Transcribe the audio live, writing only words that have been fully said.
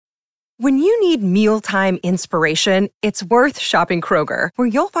When you need mealtime inspiration, it's worth shopping Kroger, where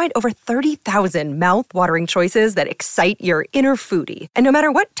you'll find over 30,000 mouth-watering choices that excite your inner foodie. And no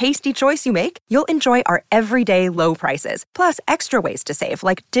matter what tasty choice you make, you'll enjoy our everyday low prices, plus extra ways to save,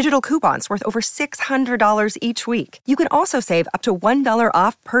 like digital coupons worth over $600 each week. You can also save up to $1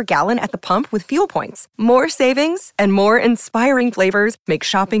 off per gallon at the pump with fuel points. More savings and more inspiring flavors make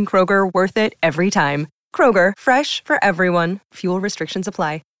shopping Kroger worth it every time. Kroger, fresh for everyone. Fuel restrictions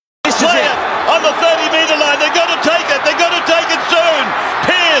apply. Play it on the 30-metre line. They've got to take it. They've got to take it soon.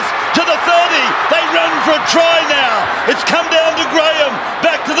 Pearce to the 30. They run for a try now. It's come down to Graham.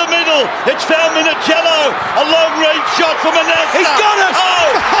 Back to the middle. It's found Minicello. A long-range shot from Manassa. He's got it.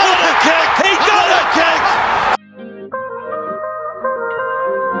 Oh, what a kick. He got it. Kick.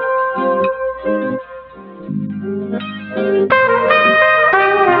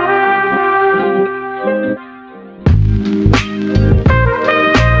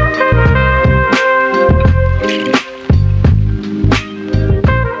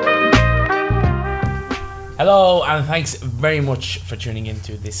 Hello, and thanks very much for tuning in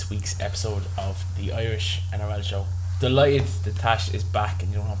to this week's episode of the Irish NRL Show. Delighted that Tash is back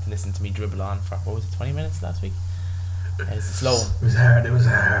and you don't have to listen to me dribble on for, 20 minutes last week? It's a slow one. It was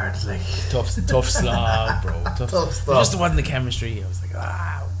hard. Like Tough slog, bro. Tough stuff. There just wasn't the chemistry. I was like,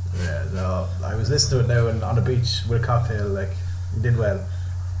 wow. Yeah, no, I was listening to it now and on the beach with a cocktail. Like, you did well.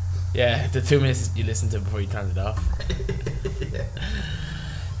 Yeah, the 2 minutes you listened to before you turned it off.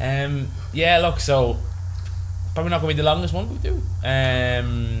 Yeah, look, so probably not going to be the longest one we do.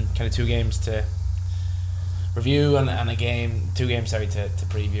 Kind of 2 games to review and a game, 2 games, sorry, to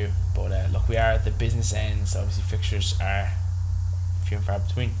preview. But look, we are at the business end, so obviously fixtures are few and far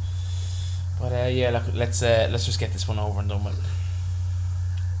between. But yeah, look, let's just get this one over and done with.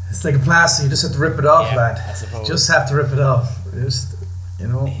 It's like a plaster. You just have to rip it off, Yeah, lad. I suppose. Just have to rip it off. Just,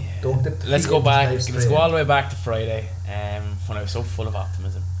 don't dip the Let's feet go into back. the Let's straight go in. all the way back to Friday, when I was so full of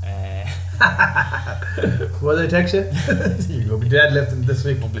optimism. What did I text you? You're going to be deadlifting this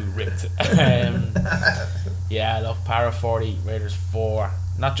week. We'll be ripped. Yeah, look, Para 40, Raiders 4.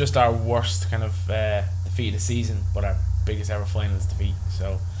 Not just our worst kind of defeat of the season, but our biggest ever finals defeat.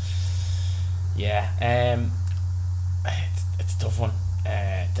 So, yeah, it's a tough one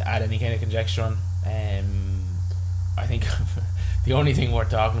to add any kind of conjecture on. I think the only thing we're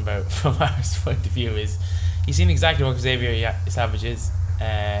talking about from our point of view is he's seen exactly what Xavier Savage is.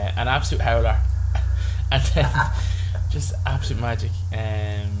 An absolute howler, and then just absolute magic.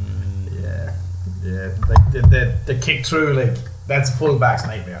 Yeah, like the kick through, like that's a fullback's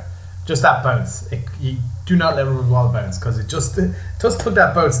nightmare. Just that bounce, you do not let a ball bounce because it just took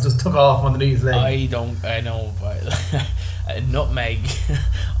that bounce and just took off underneath his leg. I know, but a nutmeg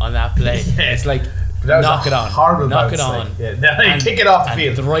on that play. Yeah. It's like knock it on, horrible knock bounce, it on, like, yeah. Kick it off the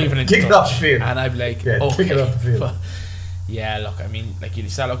field, driving it, kick it off the field, and I'm like, yeah, okay, kick it off the field. But, yeah, look, I mean, like you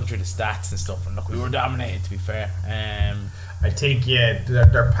start looking through the stats and stuff, and look, we were dominated, to be fair. I think, yeah,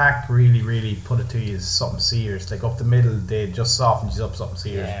 their pack really put it to you as something serious. Like up the middle, they just softened you up something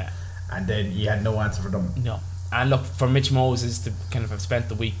serious, and then you had no answer for them. No, and look, for Mitch Moses to kind of have spent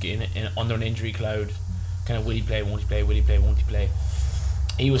the week in under an injury cloud, kind of will he play, won't he play, will he play, won't he play?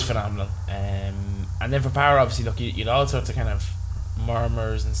 He was phenomenal. And then for Power, obviously, look, you had all sorts of kind of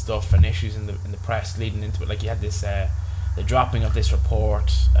murmurs and stuff and issues in the press leading into it. Like you had this. The dropping of this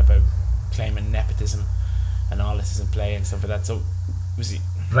report about claiming nepotism and all this is in play and stuff like that. So,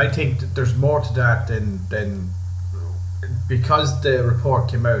 but I think there's more to that than because the report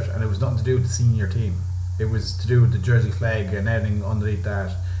came out and it was nothing to do with the senior team. It was to do with the jersey flag and everything underneath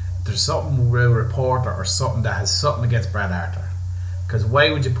that. There's something with a reporter or something that has something against Brad Arthur. Because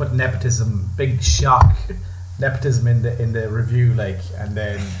why would you put nepotism, big shock, nepotism in the review, like, and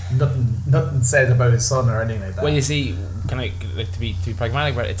then nothing said about his son or anything like that. Well, you see, to be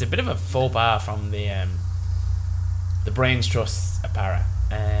pragmatic about it, it's a bit of a faux pas from the Brains Trust at Para.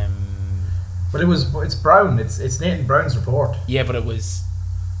 But it's Brown. It's Nathan Brown's report. Yeah, but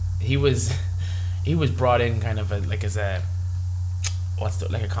he was brought in kind of as a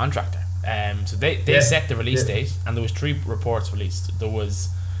contractor. So they set the release date, and there was 3 reports released. There was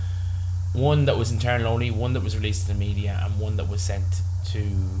one that was internal only, one that was released to the media, and one that was sent to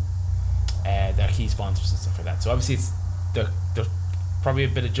their key sponsors and stuff like that. So obviously there's probably a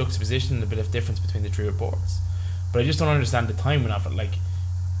bit of juxtaposition and a bit of difference between the 3 reports. But I just don't understand the timing of it. Like,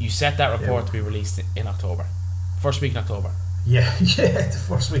 you set that report to be released in October, first week in October. Yeah, the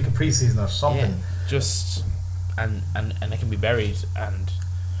first week of preseason or something. Yeah, just and it can be buried,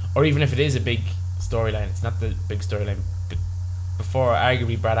 or even if it is a big storyline, it's not the big storyline. Before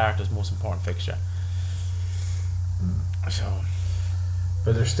arguably Brad Arthur's most important fixture. So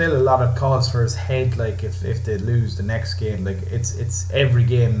But there's still a lot of calls for his head. Like if they lose the next game, like it's every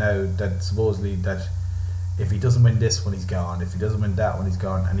game now that supposedly that if he doesn't win this one, he's gone. If he doesn't win that one, he's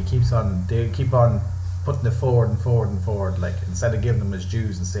gone. And he keeps on. They keep on putting it forward and forward and forward. Like instead of giving him his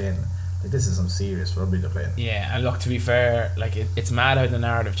dues and saying like this is some serious rugby they're playing. Yeah, and look, to be fair, like it's mad how the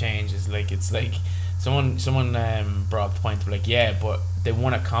narrative changes. Like it's like someone brought up the point of like, yeah, but they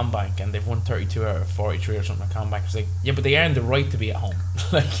won at Combank and they've won 32 out of 43 or something at Combank. It's like, yeah, but they earned the right to be at home.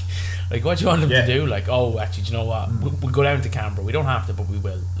 like what do you want them to do? Like, oh, actually, do you know what? We'll go down to Canberra. We don't have to, but we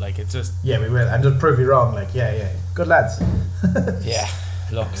will. Like, it's just we will, and just prove you wrong. Like, good lads. Yeah,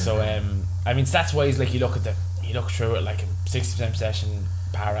 look. So I mean, stats wise, like you look through it, like a 60% possession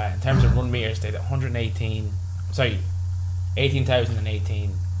para in terms of run meters, they had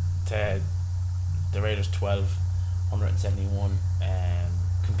 18,018 to the Raiders 1,271.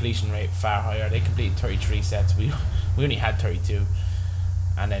 Completion rate far higher. They completed 33 sets. We only had 32.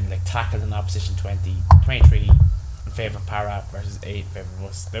 And then like tackled in opposition 23 in favour of Para versus 8 in favour of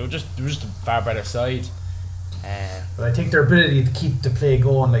us. They were just a far better side. But I think their ability to keep the play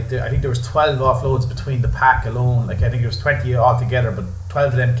going, like I think there was 12 offloads between the pack alone. Like I think there was 20 altogether, but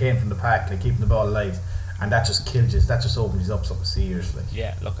 12 of them came from the pack, like keeping the ball alive, and that just kills you. That just opens you up something serious. Like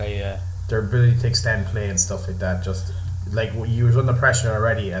look, their ability to extend play and stuff like that, just like you was under pressure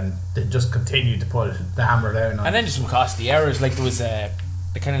already, and they just continued to put the hammer down on. And then just some costly errors. Like there was the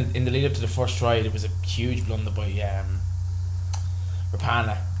kind of in the lead up to the first try, there was a huge blunder by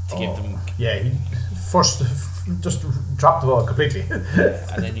Rapana to give them. Yeah, he first just dropped the ball completely.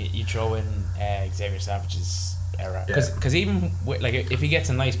 And then you throw in Xavier Savage's error because even like if he gets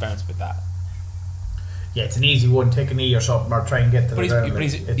a nice bounce with that. Yeah, it's an easy one. Take a knee or something, or try and get to the ground. But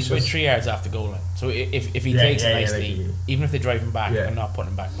he's about 3 yards off the goal line. So if he takes a nice knee, even if they drive him back, they're not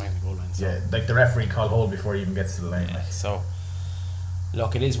putting him back behind the goal line. So. Yeah, like the referee call hold before he even gets to the line. Yeah, so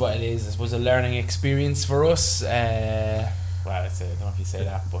look, it is what it is. I suppose a learning experience for us. Well, I don't know if you say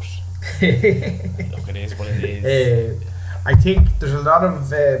that, but look, it is what it is. I think there's a lot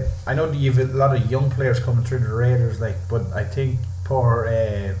of. I know you have a lot of young players coming through the Raiders, like, but I think poor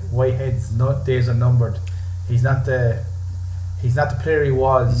Whitehead's days are numbered. He's not the player he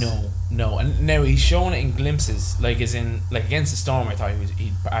was. No, and now he's showing it in glimpses. Like as in, like against the Storm, I thought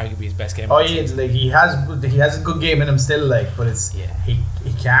he'd arguably his best game. Oh yeah, like he has a good game in him still, like, but it's he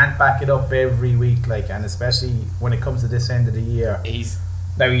can't back it up every week, like, and especially when it comes to this end of the year. He's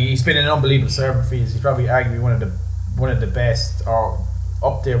been an unbelievable servant for you. He's probably arguably one of the best, or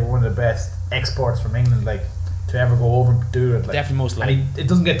up there with one of the best exports from England, like, to ever go over and do it. Like, definitely most likely. And it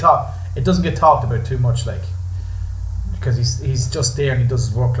doesn't get talked about too much, like, because he's just there and he does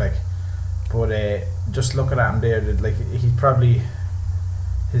his work, like. But just looking at him there, like, he's probably,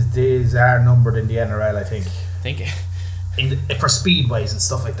 his days are numbered in the NRL, I think. For speed wise and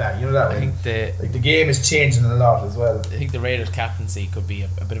stuff like that, you know that. I think the game is changing a lot as well. I think the Raiders captaincy could be a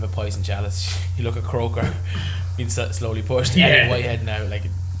bit of a poison chalice. You look at Croker being slowly pushed. Eddie Whitehead now, like,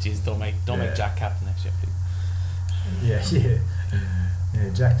 geez, don't make Jack captain next year, please. Yeah,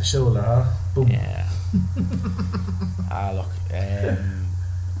 Jack the shoulder, huh? Boom. Yeah. Look.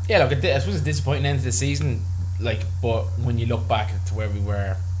 I suppose it's a disappointing end to the season. Like, but when you look back to where we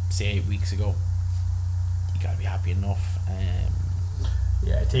were, say 8 weeks ago, you gotta be happy enough.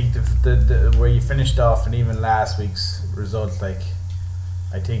 I think the where you finished off, and even last week's result, like,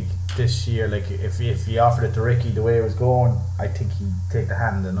 I think this year, like, if you offered it to Ricky the way it was going, I think he'd take the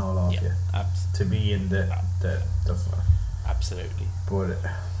hand and all off you to be in the absolutely. But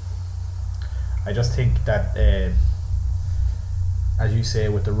I just think that as you say,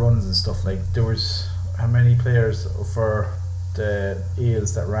 with the runs and stuff, like, there was how many players for the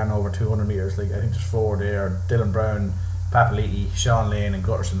Eels that ran over 200 metres? Like, I think there's 4 there. Dylan Brown, Papali'i, Sean Lane and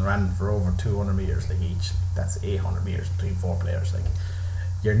Gutterson ran for over 200 metres, like, each. That's 800 metres between 4 players. Like,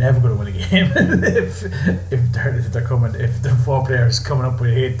 you're never going to win a game if the 4 players coming up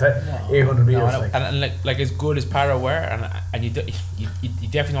with 800 metres. And like as good as Para were, and you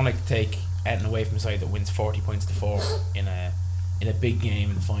definitely don't like to take anything away from a side that wins 40 points to 4 in a big game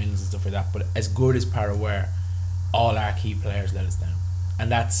in the finals and stuff like that. But as good as Para were, all our key players let us down,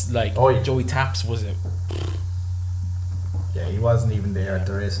 and that's like Joey Taps was it. Yeah, he wasn't even there at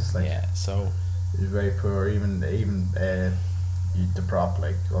the races. Like, so he was very poor. Even the prop,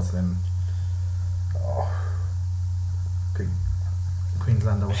 like, what's his name?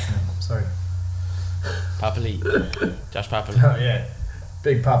 Queenslander, what's his name? Sorry. Papali'i. Josh Papali'i. Oh yeah,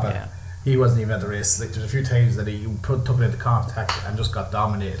 Big Papa. Yeah. He wasn't even at the race. Like, there's a few times that he took it into contact and just got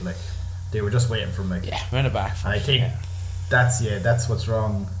dominated. Like, they were just waiting for him. Like, run it back. And I think that's what's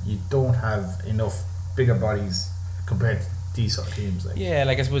wrong. You don't have enough bigger bodies compared these sort of teams. Like. Yeah,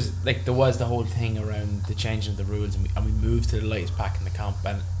 like I suppose like there was the whole thing around the changing of the rules, and we moved to the lightest pack in the comp,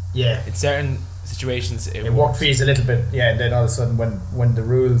 and yeah, in certain situations it worked for you a little bit. Yeah, and then all of a sudden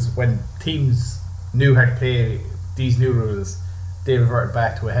when teams knew how to play these new rules, they reverted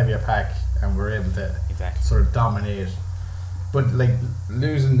back to a heavier pack and were able to sort of dominate. But like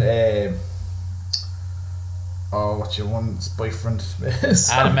losing what's your one's boyfriend?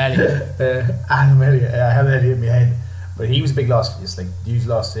 Adam Elliott. Adam Elliott. I had Elliott in my head, but he was a big loss. It's like you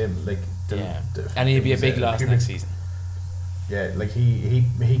lost him. Like and he'd be a big loss next season. Yeah, like he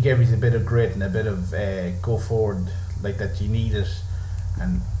gave us a bit of grit and a bit of go forward like that you needed,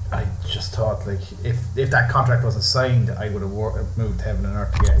 and I just thought like if that contract wasn't signed, I would have moved heaven and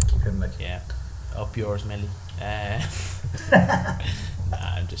earth to keep him. Like up yours, Millie. Nah,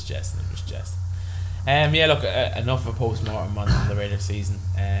 I'm just jesting. Yeah, look, enough of a post-mortem on the Raiders season.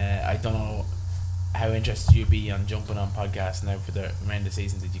 I don't know how interested you'd be on jumping on podcasts now for the remainder of the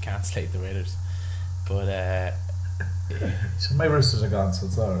season that you can't slate the Raiders, but so my roosters are gone, so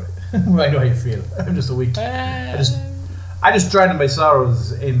it's alright. I know how you feel. I'm just a week. I just drowned my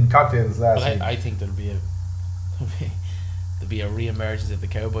sorrows in cocktails last week. I think there'll be a re-emergence of the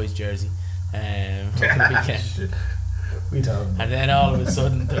Cowboys jersey over the weekend. We told them. And then all of a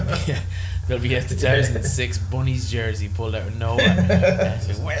sudden there'll be a 2006 Bunnies jersey pulled out of nowhere.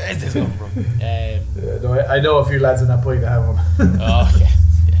 So where is this coming from? I know a few lads in that point that have one. Oh yeah.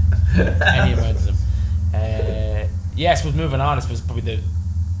 Any amount of them. I suppose moving on, I suppose probably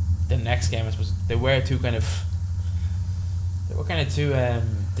the next game, I suppose they were two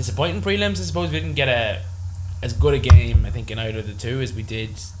disappointing prelims. I suppose we didn't get as good a game, I think, in either of the two as we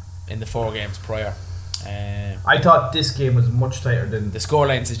did in the 4 games prior. I thought this game was much tighter than the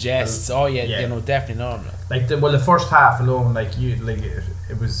scoreline suggests. Definitely not. Like the first half alone, it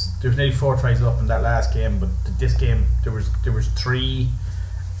was there was nearly 4 tries up in that last game, but this game there was 3,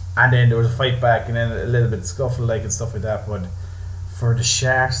 and then there was a fight back, and then a little bit of scuffle and stuff like that. But for the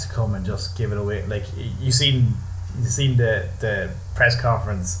Sharks to come and just give it away, like you seen the press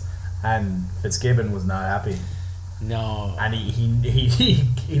conference, and Fitzgibbon was not happy. No, and he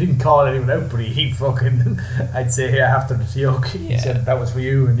didn't call anyone out, but he fucking I'd say after the joke he said that was for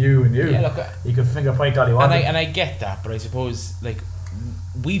you and you and you. Yeah, look, he could finger point all he wanted. And I get that, but I suppose like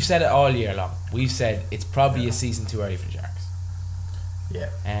we've said it all year long. We've said it's probably a season too early for the Sharks. Yeah.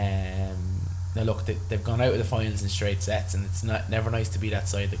 Now look, they've gone out of the finals in straight sets, and it's never nice to be that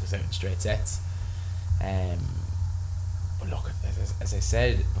side that goes out in straight sets. But look, as I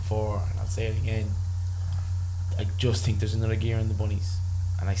said before, and I'll say it again, I just think there's another gear in the Bunnies,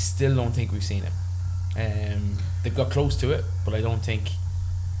 and I still don't think we've seen it. They've got close to it, but I don't think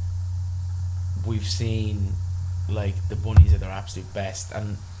we've seen like the Bunnies at their absolute best.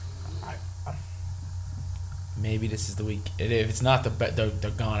 And maybe this is the week. If it's not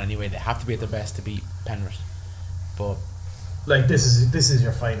they're gone anyway. They have to be at their best to beat Penrith. But like this is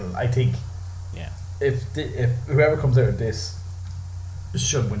your final. I think. Yeah. If whoever comes out of this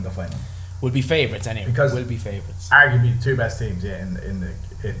should win the final. Will be favourites anyway. Because will be favourites. Arguably the 2 best teams, in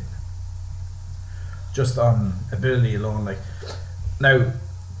just on ability alone. Like now,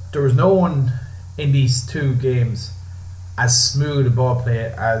 there was no one in these 2 games as smooth a ball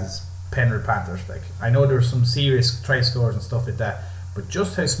play as Penrith Panthers. Like I know there were some serious try scores and stuff like that, but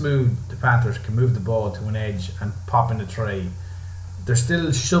just how smooth the Panthers can move the ball to an edge and pop in the try. They're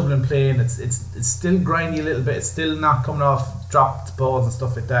still shoveling playing. It's still grindy a little bit. It's still not coming off dropped balls and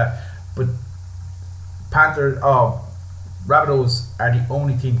stuff like that. But Rabbitohs are the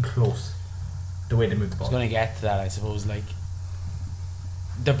only team close the way they move the ball. I was going to get to that, I suppose. Like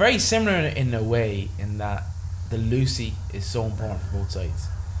they're very similar in a way in that the Lucy is so important for both sides.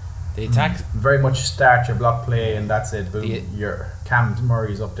 The attack very much start your block play, and that's it. Boom, your Cam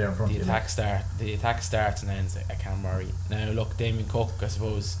Murray's up there in front of you. The attack starts and ends at Cam Murray. Now look, Damien Cook, I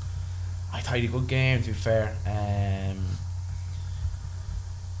suppose I thought he had a good game, to be fair. And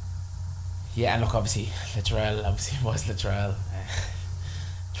look, obviously Latrell was Latrell.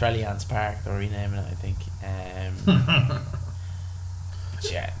 Trellian's Park, they're renaming it, I think.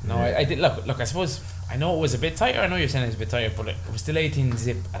 I did look. I suppose I know it was a bit tighter. I know you're saying it was a bit tighter, but it was still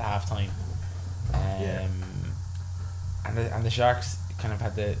 18-0 at half time. And the Sharks kind of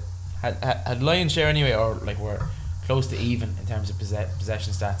had lion's share anyway, or like were close to even in terms of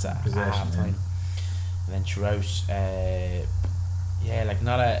possession stats at half time. And then throughout,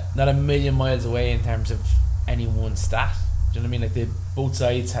 not a million miles away in terms of any one stat. Do you know what I mean? Like both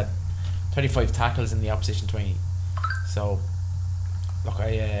sides had 25 tackles in the opposition 20. So look,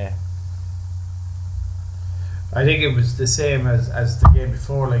 I think it was the same as the game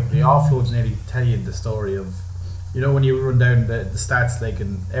before. Like the offloads nearly tell you the story of You know when you run down the stats like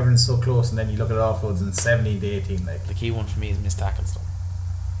and everyone's so close, and then you look at offloads and it's 17 to 18 like. The key one for me is missed tackles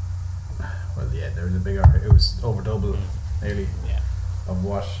though. Well, yeah, there was a bigger. It was over double, nearly. Yeah. Of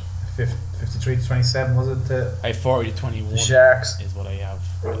what? 53 to 27 was it? I have 40 to 21. The Sharks is what I have.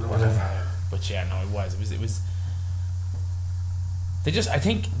 But yeah, no, it was. They just. I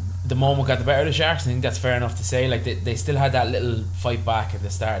think the moment got the better of the Sharks. I think that's fair enough to say. Like they still had that little fight back at the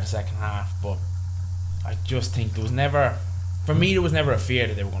start of the second half, but I just think there was never. For me, there was never a fear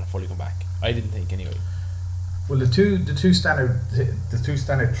that they were going to fully come back. I didn't think anyway. Well, the two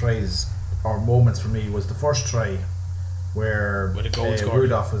standard tries or moments for me was the first try where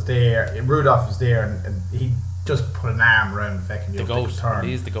Rudolph was there. Rudolph was there, and he just put an arm around fucking the goat.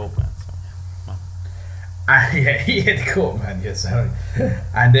 He is the goat man. So. Yeah, he hit the goat man. Yes, sorry.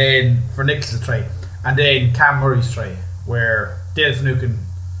 And then for Nicholas' try, and then Cam Murray's try, where Dale Finucane,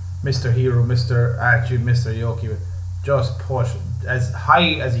 Mr. Hero, Mr. Attitude, Mr. Yoki, just pushed as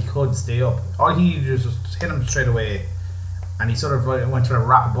high as he could stay up. All he needed was just hit him straight away, and he sort of went to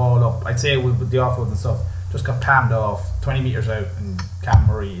wrap the ball up. I'd say with the offload and stuff, just got palmed off 20 metres out, and Cam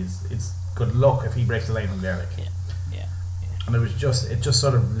Murray it's good luck if he breaks the line from there. Like. Yeah. And it just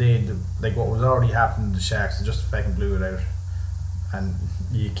sort of laid like what was already happening to the Sharks. It just fucking blew it out, and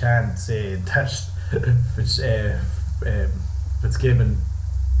you can't say that Fitzgibbon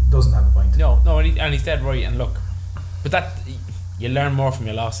doesn't have a point. No, and he's dead right. And look, but that you learn more from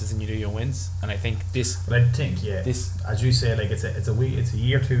your losses than you do your wins. And I think this. But I think this, as you say, like it's a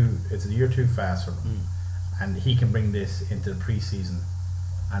year too fast for him, and he can bring this into the pre-season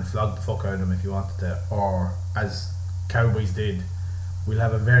and flog the fuck out of him if you wanted to, or as Cowboys did, we'll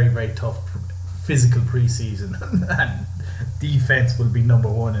have a very, very tough physical pre-season and defense will be number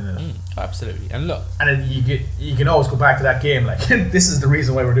one in it. Absolutely. And look, and then you can always go back to that game like this is the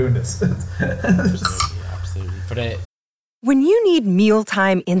reason why we're doing this. absolutely. For When you need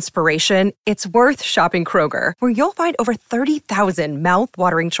mealtime inspiration, it's worth shopping Kroger, where you'll find over 30,000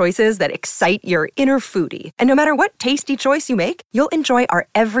 mouth-watering choices that excite your inner foodie. And no matter what tasty choice you make, you'll enjoy our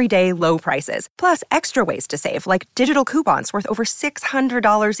everyday low prices, plus extra ways to save, like digital coupons worth over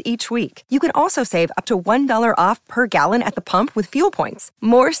 $600 each week. You can also save up to $1 off per gallon at the pump with fuel points.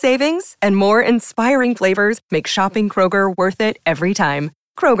 More savings and more inspiring flavors make shopping Kroger worth it every time.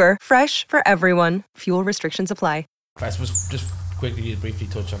 Kroger, fresh for everyone. Fuel restrictions apply. I suppose just quickly to briefly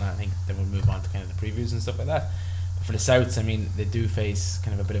touch on that, I think then we'll move on to kind of the previews and stuff like that. But for the Souths, I mean, they do face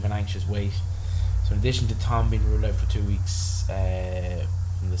kind of a bit of an anxious wait. So in addition to Tom being ruled out for 2 weeks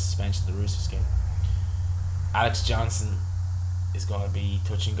from the suspension of the Roosters game, Alex Johnson is going to be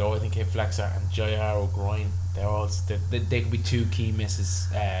touch and go. I think hip flexor, and J.R. O'Groin. They could be two key misses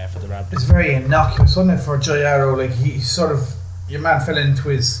for the Rabbits. It's very innocuous, wasn't it, for J.R. Like he sort of, your man fell into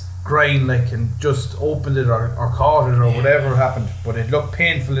his grind like and just opened it or caught it or whatever happened, but it looked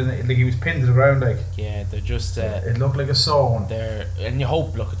painful in it, like he was pinned to the ground like. Yeah, they're just it looked like a saw one. And you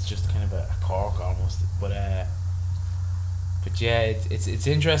hope, look, it's just kind of a cork almost, but yeah, it's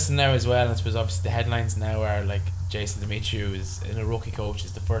interesting now as well. I suppose obviously the headlines now are like Jason Demetriou is in a rookie coach,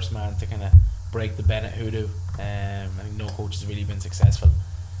 is the first man to kind of break the Bennett hoodoo. I think no coach has really been successful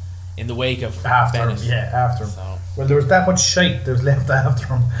in the wake of Bennett. After him. So, well, there was that much shite that was left after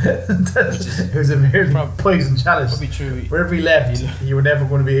him. It was a very poison chalice. Probably true. Wherever he left, you were never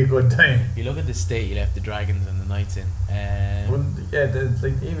going to be a good time. You look at the state he left the Dragons and the Knights in. Well, yeah,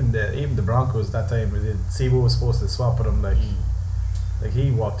 even the Broncos that time, Sebo was supposed to swap with him. Like he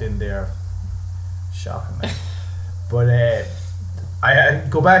walked in there, shocking. Like. But I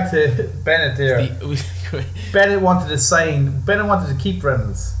go back to Bennett there. Bennett wanted to keep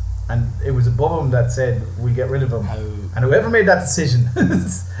Reynolds. And it was above him that said we get rid of him. And whoever made that decision,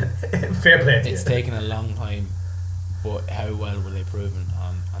 fair play to you. It's taken a long time, but how well were they proven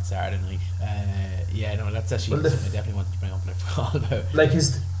on Saturday night? That's actually something I definitely wanted to bring up and I forgot about. Like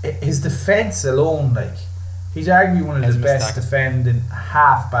his defence alone, like he's arguably one of the best defending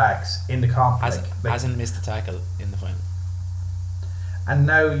half-backs in the comp. Hasn't missed a tackle in the final. And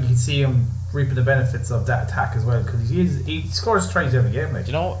now you can see him reaping the benefits of that attack as well, because he scores tries every game. Like,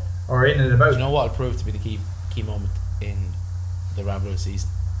 do you know? Or in and about. Do you know what will prove to be the key moment in the Rabbitohs season?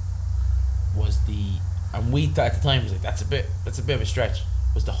 And we thought at the time was like that's a bit of a stretch.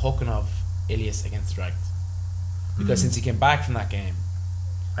 Was the hooking of Ilias against the Dragons? Because since he came back from that game,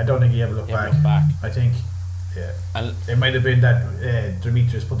 I don't think he ever looked back. I think, yeah, and it might have been that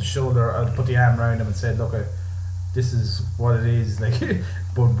Demetrius put the arm around him and said, "Look, this is what it is, like,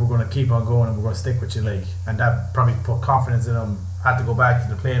 but we're going to keep on going and we're going to stick with you," like, and that probably put confidence in him. Had to go back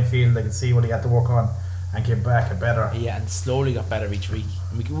to the playing field, like, and see what he had to work on, and get back better. Yeah, and slowly got better each week.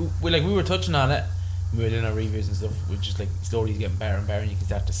 We were touching on it. we were doing our reviews and stuff, we're just like slowly getting better and better, and you can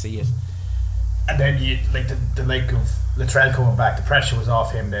start to see it. And then you like the like of Latrell coming back, the pressure was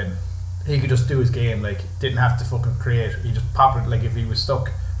off him. Then he could just do his game, like didn't have to fucking create. He just pop it, like if he was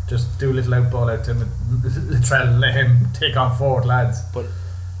stuck, just do a little out ball out to Latrell and let him take on forward lads. But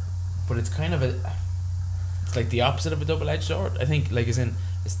it's kind of it's like the opposite of a double-edged sword. I think, like, as in,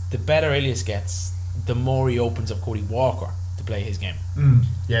 it's the better Elias gets, the more he opens up Cody Walker to play his game.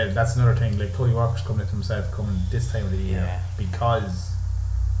 Yeah, that's another thing. Like Cody Walker's coming into himself coming this time of the year because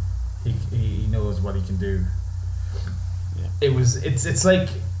he knows what he can do. Yeah. It's like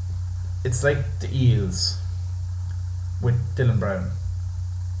the Eels with Dylan Brown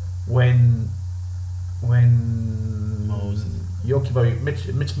when Moses. Yoki Boy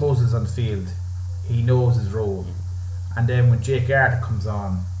Mitch Moses on the field, he knows his role, and then when Jake Arter comes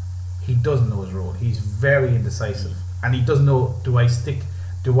on, he doesn't know his role. He's very indecisive, and he doesn't know, do I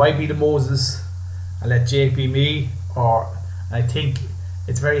be the Moses and let Jake be me, or I think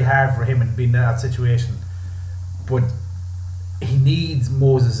it's very hard for him to be in that situation, but he needs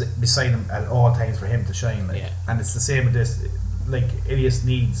Moses beside him at all times for him to shine, and it's the same with this. Like Elias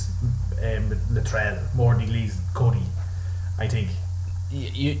needs Latrell more than he needs Cody, I think.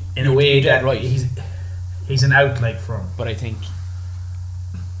 In a way that right. he's an outlet for him. But I think,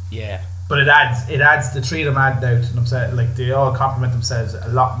 But it adds the three of them add out, and I'm saying, like, they all complement themselves a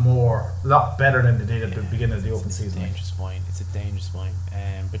lot better than they did at the beginning of the open season. It's a dangerous point.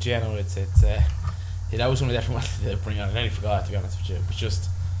 But yeah, no, it's that was one of the different ones to bring on. I nearly forgot, to be honest with you. But just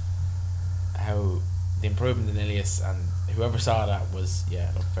how the improvement in Elias, and whoever saw that was,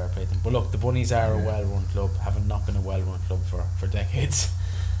 look, fair play to them. But look, the Bunnies are a well-run club, having not been a well-run club for decades.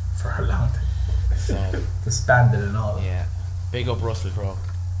 For a long time. So disbanded and all. Yeah, big up Russell Crowe.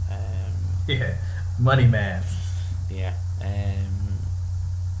 Money man. Yeah.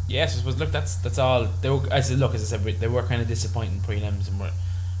 So I suppose, look, that's all. They were, as I said, they were kind of disappointing prelims, and we're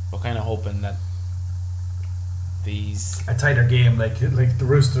kind of hoping that these a tighter game, like the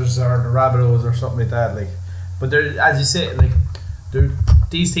Roosters or the Rabbitohs or something like that. Like, but they're, as you say, like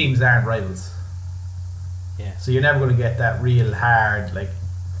these teams aren't rivals. Yeah. So you're never going to get that real hard like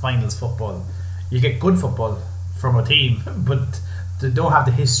finals football. You get good football from a team, but they don't have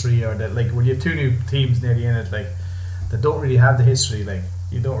the history, or that, like when you have two new teams near the end, it's like they don't really have the history. Like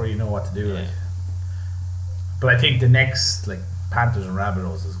you don't really know what to do. Like, but I think the next like Panthers and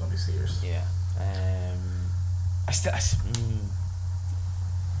Rabbitohs is going to be serious. Yeah.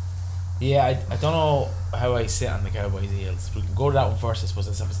 I don't know how I sit on the Cowboys Eels. We can go to that one first. I suppose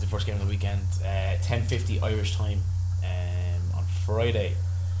that's obviously the first game of the weekend. 10:50 Irish time on Friday.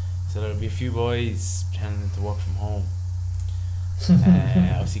 So there'll be a few boys tending to work from home.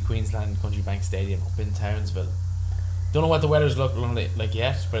 Obviously Queensland Country Bank Stadium up in Townsville. Don't know what the weather's looking like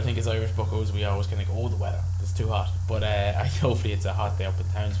yet, but I think as Irish buckos we always kind of go, the weather, it's too hot. But hopefully it's a hot day up in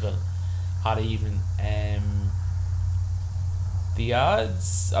Townsville, hot evening. The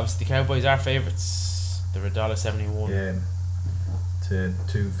odds, obviously the Cowboys are favourites. They're $1.71. Yeah, to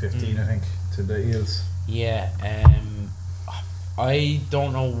 2.15 I think to the Eels. Yeah. I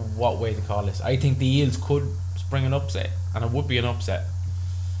don't know what way to call this. I think the Eels could spring an upset, and it would be an upset.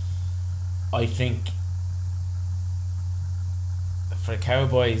 I think for the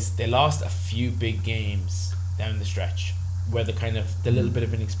Cowboys, they lost a few big games down the stretch where the little bit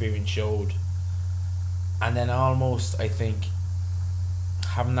of inexperience showed, and then almost I think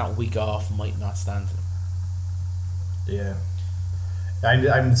having that week off might not stand to them. Yeah,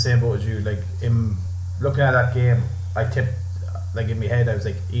 I'm the same boat as you. Like in looking at that game, I tipped, like in my head I was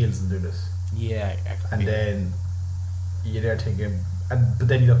like, Eels will do this. Yeah, and then you're there thinking, but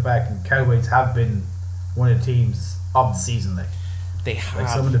then you look back and Cowboys have been one of the teams of the season. Like they have, like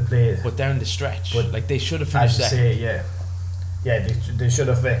some of the players, but down the stretch, but like they should have finished second. They should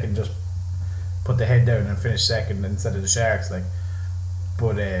have fucking just put the head down and finished second instead of the Sharks. Like,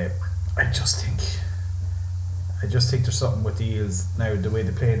 but I just think there's something with the Eels now, the way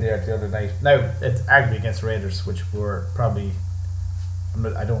they played there the other night. Now it's arguably against Raiders, which were probably,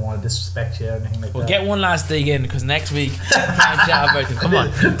 I don't want to disrespect you or anything like that. We'll get one last dig in, because next week can't chat about them. Come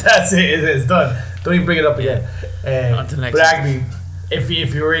on. That's it. It's done. Don't even bring it up again. Until next but week. arguably,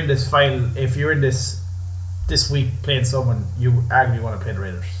 if you're in this final, if you're in this week playing someone, you arguably want to play the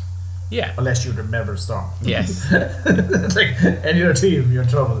Raiders. Yeah. Unless you're the Melbourne Storm. Yes. Like any other team, you're in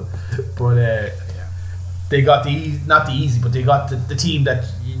trouble. But they got not the easy, but they got the team that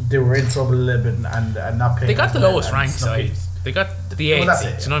they were in trouble a little bit and not playing. They got the lowest ranked side. They got the 8th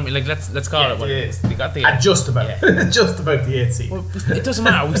seed. Do you know what I mean? Like let's call it what it is. They got the 8th. Just about the 8th seed. Well, it doesn't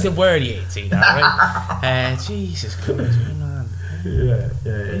matter. We still were the 8th seed, alright? Jesus Christ, man. Yeah.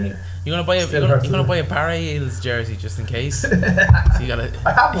 You're gonna buy a Still you're hurts, gonna doesn't buy a Barra Eels jersey just in case. So you gotta.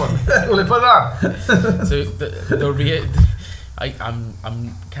 I have one. Will I put it on? So there'll be. I'm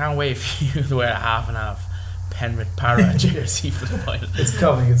can't wait for you to wear a half and half Penrith Para jersey for the final. It's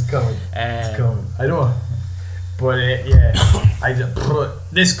coming. It's coming. I know. But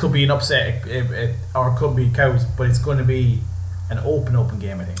this could be an upset, or it could be Cows, but it's going to be an open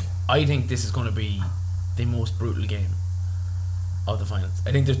game. I think this is going to be the most brutal game of the finals.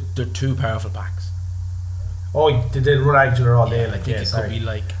 I think they're two powerful packs. Oh, they did run at each other all day. I think it could be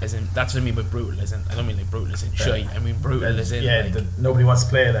like, as in, that's what I mean by brutal. As in, I don't mean like brutal as in shy. I mean brutal as in nobody wants to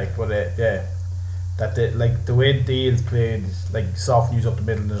play that the way the Eels played, like soft news up the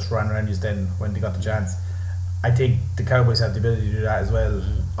middle and just ran around you then when they got the chance. I think the Cowboys have the ability to do that as well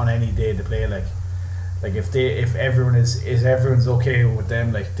on any day they play. Like if everyone everyone's okay with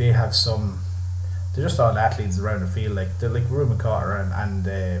them, like they have some. They're just all athletes around the field. Like they're like Ruben Carter and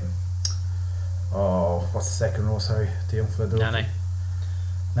what's the second row? Sorry, the young fella. Nane.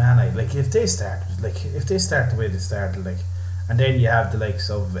 Like if they start the way they started, like, and then you have the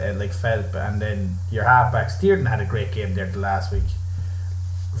likes of like Phelps, and then your halfbacks. Dearden had a great game there the last week,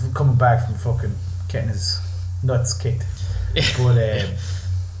 coming back from fucking getting his nuts kicked. But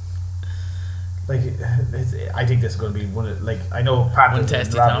I think this is going to be one of, like, I know Pat one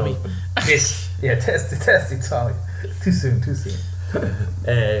testy Tommy, but this testy Tommy. Too soon.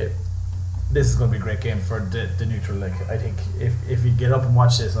 This is going to be a great game for the neutral. Like, I think if you get up and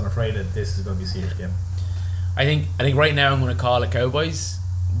watch this on a Friday, this is going to be a serious game. I think right now I'm going to call it Cowboys,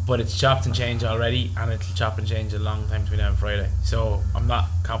 but it's chopped and changed already, and it'll chop and change a long time between now and Friday. So I'm not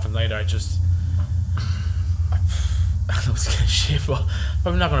confident either. I know it's kind of shit, but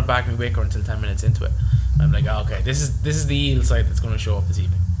I'm not going to back me Wicker until 10 minutes into it. I'm like, okay, this is the Eel side that's going to show up this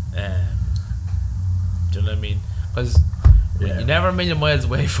evening. Do you know what I mean? Because you're never a million miles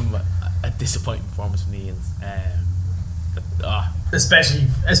away from a disappointing performance from the Eels.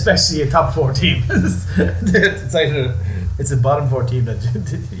 Especially a top 4 team. It's a bottom 4 team that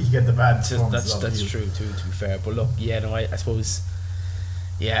you get the bad performances. That's true too, to be fair. But look, I suppose,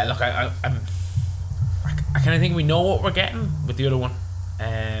 look, I kind of think we know what we're getting with the other one,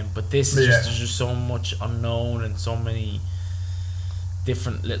 but this is there's just so much unknown and so many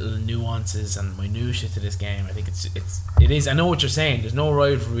different little nuances and minutiae to this game. I think it is. I know what you're saying. There's no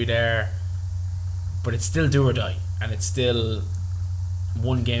rivalry there, but it's still do or die, and it's still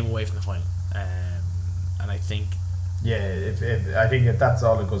one game away from the final. And I think, I think if that's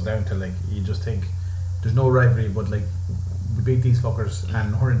all it goes down to, like, you just think there's no rivalry, but like, we beat these fuckers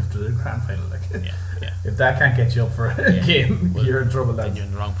and we're into the grand final. Like, if that can't get you up for a game, well, you're in trouble. Then you're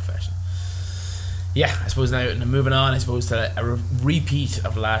in the wrong profession. Yeah, I suppose now moving on, I suppose to a repeat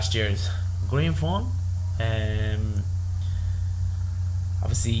of last year's Green Fawn.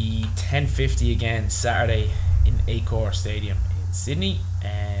 Obviously 10:50 again Saturday in Accor Stadium in Sydney.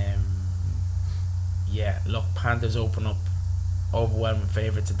 Look, Panthers open up overwhelming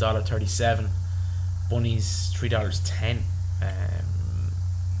favourites, $1.37. Bunnies $3.10.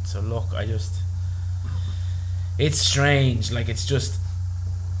 So look, it's strange. Like, it's just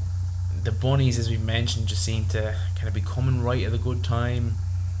the Bunnies, as we've mentioned, just seem to kind of be coming right at a good time.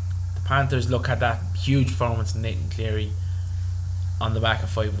 The Panthers look at that huge performance in Nathan Cleary on the back of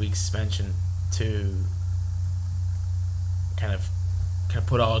 5 weeks suspension to kind of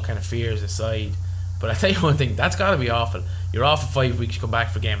put all kind of fears aside. But I tell you one thing, that's got to be awful. You're off for 5 weeks, you come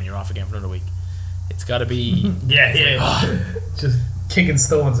back for a game, and you're off again for another week. It's got to be just kicking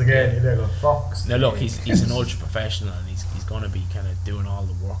stones again. You know, fuck. Now look, he's an ultra professional, and he's going to be kind of doing all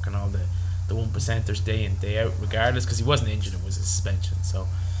the work and all the 1%ers day in day out, regardless, because he wasn't injured. It was a suspension. So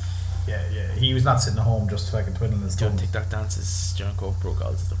he was not sitting at home just fucking twiddling his thumbs. Doing TikTok dances, John Cove broke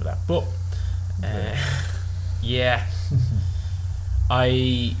and stuff like that. But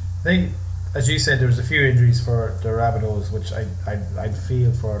I think, as you said, there was a few injuries for the Rabbitohs, which I'd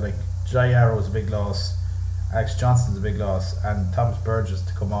feel for. Like, Jai Arrow's a big loss, Alex Johnston's a big loss, and Thomas Burgess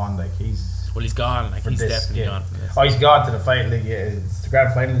to come on, like, he's gone. Like, he's definitely gone from this. Oh, he's gone to the final. Like, the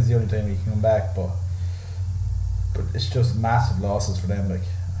grand final is the only time he can come back, but it's just massive losses for them. Like,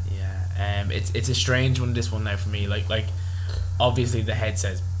 it's a strange one, this one now for me. Like obviously the head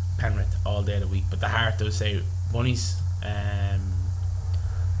says Penrith all day of the week, but the heart does say Bunnies. And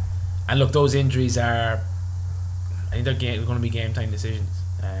look, those injuries are, I think they're going to be game time decisions.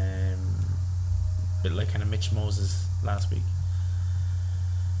 Bit like kind of Mitch Moses last week.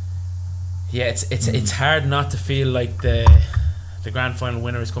 Yeah, it's hard not to feel like the grand final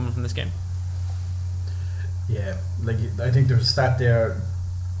winner is coming from this game. Yeah, like, I think there's a stat there.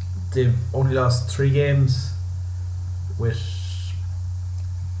 They've only lost 3 games with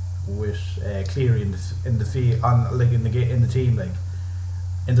Cleary in the field on like in the team like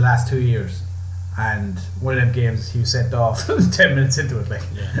in the last 2 years, and one of them games he was sent off 10 minutes into it, like,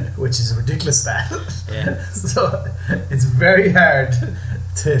 which is a ridiculous stat. Yeah. So it's very hard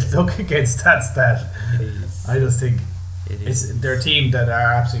to look against that stat. I just think they're a team that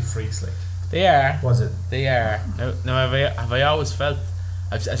are absolutely freaks. Like they are. Was it? They are. Now have I always felt?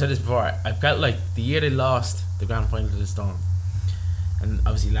 I said this before. I felt like the year they lost the grand final to the Storm, and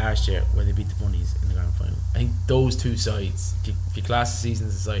obviously last year where they beat the Bunnies in the grand final. I think those two sides, if you class the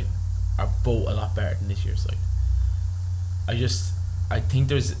seasons aside, are both a lot better than this year's side. I think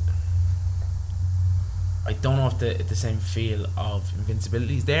there's. I don't know if the same feel of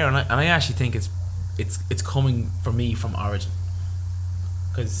invincibility is there, and I actually think it's coming for me from Origin,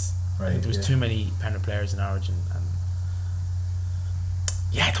 because I think there was too many Penrith players in Origin, and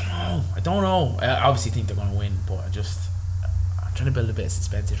I don't know. I obviously think they're going to win, but I'm trying to build a bit of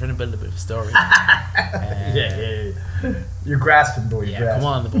suspense. I'm trying to build a bit of a story. Yeah. You're grasping, boy. Come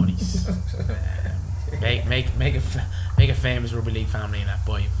on, the Bunnies. Make a famous rugby league family, and that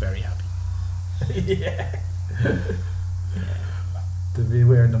boy very happy. Yeah. They'll be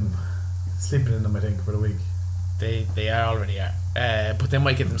wearing them, sleeping in them, I think, for the week. They already are. But they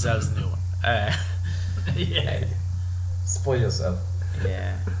might get themselves a new one. Yeah. Spoil yourself.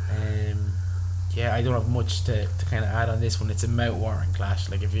 Yeah. I don't have much to kind of add on this one. It's a mouth-watering clash.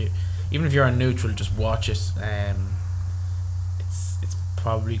 Like even if you're on neutral, just watch it. It's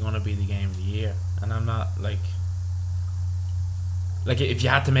probably going to be the game of the year, and I'm not like if you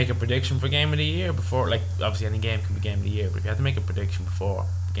had to make a prediction for game of the year before, like obviously any game can be game of the year, but if you had to make a prediction before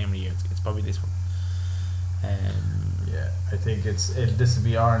game of the year, it's probably this one. I think this will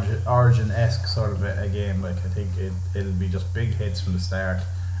be Origin-esque sort of a game. Like I think it'll be just big hits from the start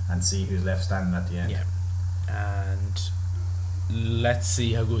and see who's left standing at the end. Yeah, and let's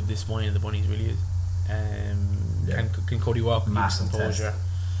see how good this one of the Bunnies really is. Can Cody Walker keep his composure?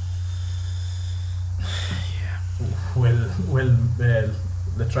 Will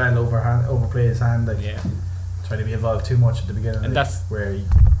Latrell overplay his hand? Like, try to be involved too much at the beginning, and that's where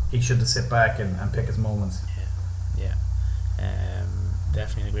he should have sit back and pick his moments.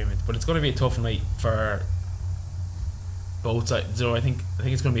 Definitely in agreement. But it's going to be a tough night for both sides. So I think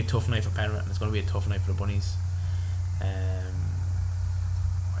it's going to be a tough night for Penrith, and it's going to be a tough night for the Bunnies.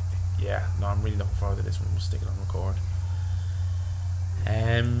 I'm really looking forward to this one. We'll stick it on record.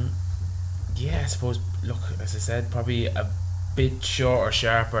 I suppose, look, as I said, probably a bit shorter,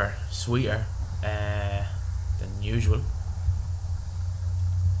 sharper, sweeter than usual.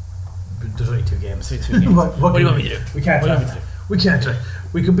 There's only 2 games. What do you want me to do? We can't try. We can't try.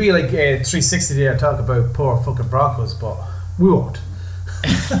 We could be like 360 there and talk about poor fucking Broncos, but we won't.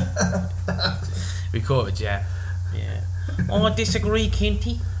 We could, yeah. Oh, I disagree,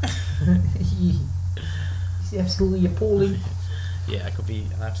 Kinty. He's absolutely appalling. Yeah, I could be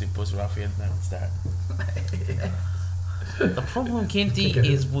an absolute buzzer off here now and start. The problem, Kinty,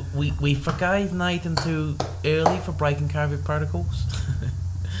 is we forgave Nathan too early for breaking COVID protocols.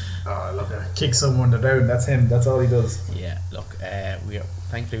 Oh, look, kick someone down. That's him. That's all he does. Yeah, look,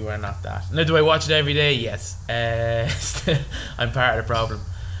 thankfully we're not that. Now, do I watch it every day? Yes. I'm part of the problem.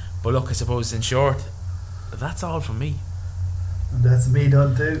 But look, I suppose in short, that's all from me. That's me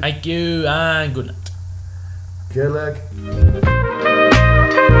done too. Thank you, and good night. Good luck.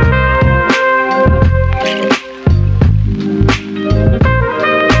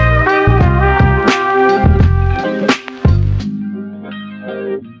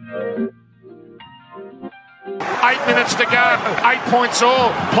 8 minutes to go. 8 points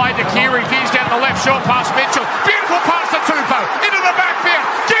all. Played to Keary. Veers down the left. Short past Mitchell. Beautiful pass to Tupou. Into the backfield.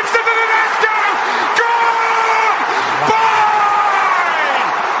 Gibson to the net. Gone! Bye!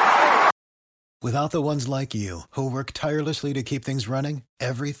 Without the ones like you, who work tirelessly to keep things running,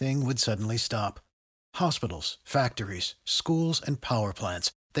 everything would suddenly stop. Hospitals, factories, schools, and power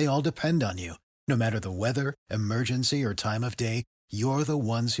plants, they all depend on you. No matter the weather, emergency, or time of day, you're the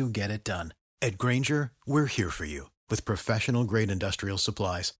ones who get it done. At Grainger, we're here for you with professional-grade industrial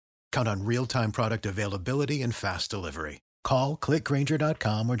supplies. Count on real-time product availability and fast delivery. Call, click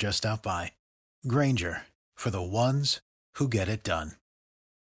Grainger.com, or just stop by. Grainger, for the ones who get it done.